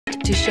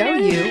to show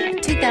you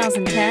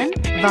 2010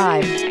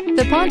 Vibe.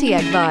 The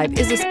Pontiac Vibe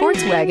is a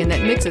sports wagon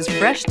that mixes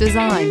fresh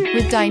design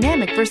with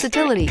dynamic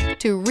versatility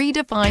to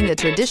redefine the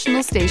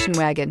traditional station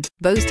wagon.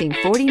 Boasting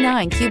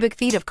 49 cubic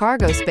feet of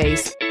cargo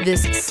space,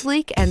 this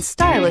sleek and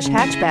stylish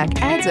hatchback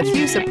adds a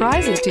few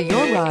surprises to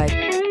your ride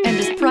and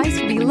is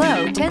priced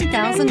below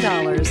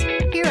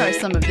 $10,000. Here are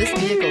some of this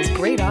vehicle's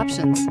great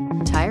options: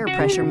 tire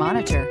pressure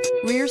monitor,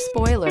 rear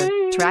spoiler,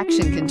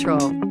 traction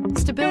control,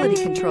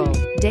 stability control,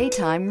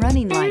 daytime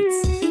running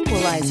lights,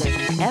 equalizer,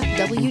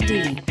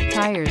 FWD,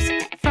 tires,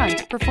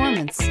 front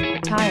performance,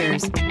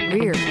 tires,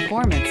 rear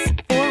performance,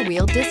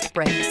 four-wheel disc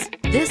brakes.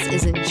 This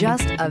isn't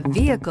just a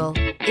vehicle,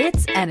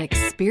 it's an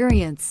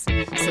experience.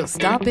 So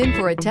stop in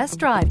for a test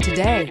drive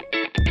today.